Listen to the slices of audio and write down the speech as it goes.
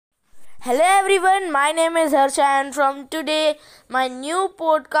Hello everyone, my name is Harsha and from today my new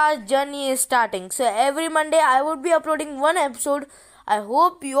podcast journey is starting. So every Monday I would be uploading one episode. I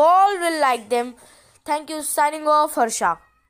hope you all will like them. Thank you. Signing off, Harsha.